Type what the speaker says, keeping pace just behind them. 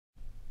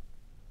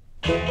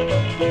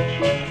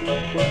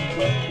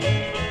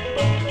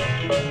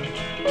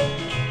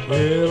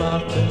Well,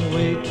 I've been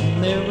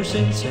waiting ever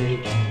since 8.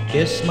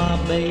 Guess my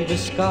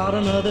baby's got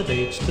another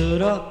date.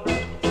 Stood up,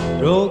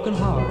 broken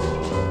hearted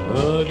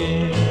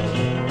again.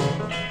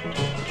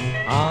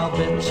 I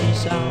bet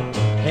she's out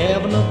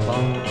having a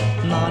ball,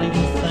 not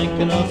even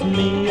thinking of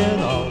me at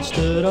all.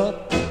 Stood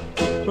up,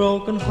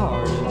 broken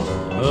hearted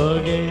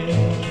again.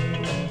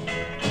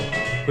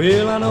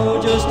 Well, I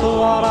know just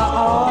what I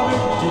ought to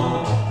do.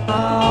 I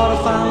ought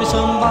to find me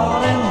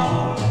somebody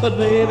new, but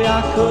baby,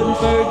 I couldn't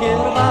forget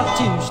about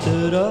you.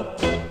 Stood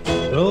up,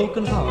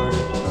 broken hearted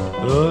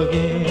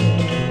again.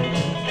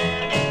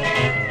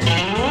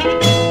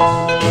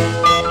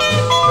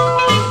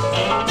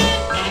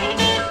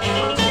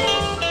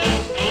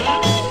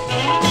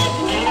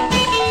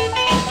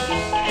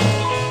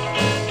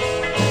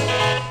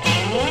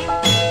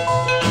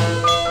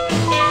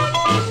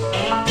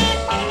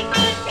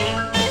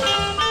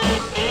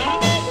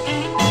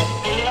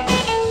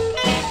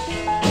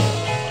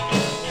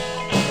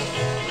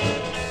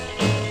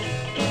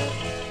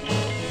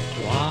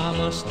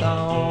 Must I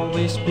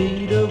always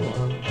be the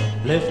one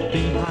left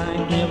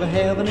behind, never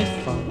have any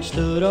fun?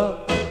 Stood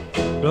up,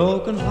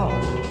 broken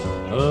hearted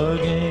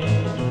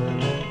again.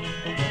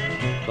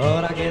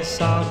 But I guess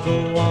I'll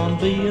go on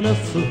being a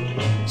fool,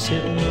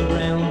 sitting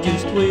around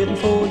just waiting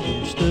for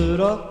you.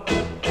 Stood up,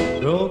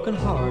 broken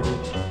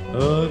hearted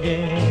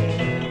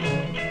again.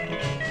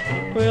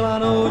 Well, I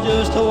know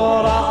just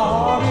what I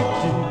ought to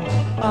do.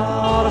 I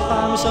ought to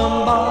find me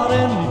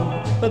somebody new,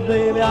 but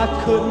baby, I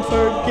couldn't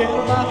forget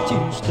about you.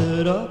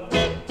 Stood up,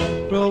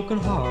 broken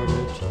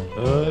hearted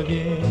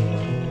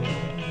again.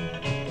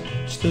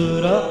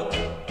 Stood up,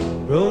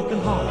 broken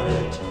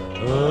hearted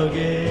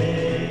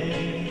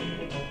again.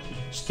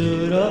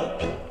 Stood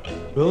up,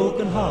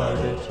 broken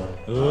hearted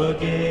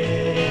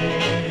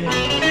again.